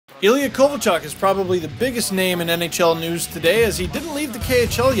Ilya Kovalchuk is probably the biggest name in NHL news today, as he didn't leave the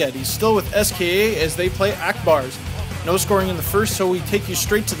KHL yet. He's still with SKA as they play Ak Bars. No scoring in the first, so we take you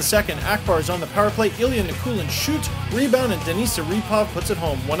straight to the second. Ak Bars on the power play. Ilya Nikulin shoots, rebound, and Denis Zaripov puts it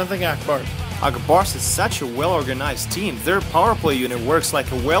home. 1-0 Ak Bars. Ak Bars is such a well-organized team. Their power play unit works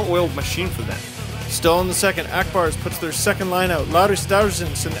like a well-oiled machine for them. Still in the second, Ak Bars puts their second line out. Laris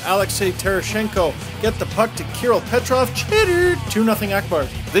Darzins and Alexei Terashenko get the puck to Kirill Petrov. Chittered! 2-0 Ak Bars.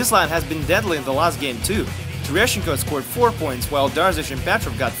 This line has been deadly in the last game too. Terashenko scored 4 points, while Darzic and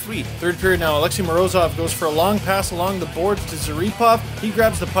Petrov got 3. Third period now, Alexei Morozov goes for a long pass along the boards to Zaripov. He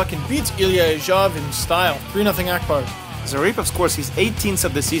grabs the puck and beats Ilya Izhov in style. 3-0 Ak Bars. Zaripov scores his 18th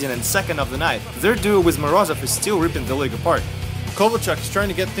of the season and second of the night. Their duo with Morozov is still ripping the league apart. Kovalchuk is trying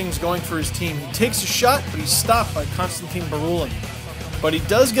to get things going for his team. He takes a shot, but he's stopped by Konstantin Barulin. But he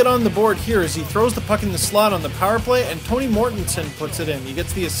does get on the board here as he throws the puck in the slot on the power play, and Tony Mortensen puts it in. He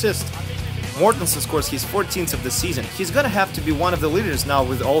gets the assist. Mortensen scores his 14th of the season. He's gonna have to be one of the leaders now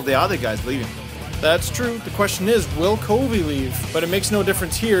with all the other guys leaving. That's true. The question is, will Kovy leave? But it makes no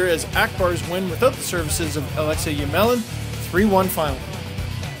difference here as Ak Bars win without the services of Alexei Yamelin. 3-1 final.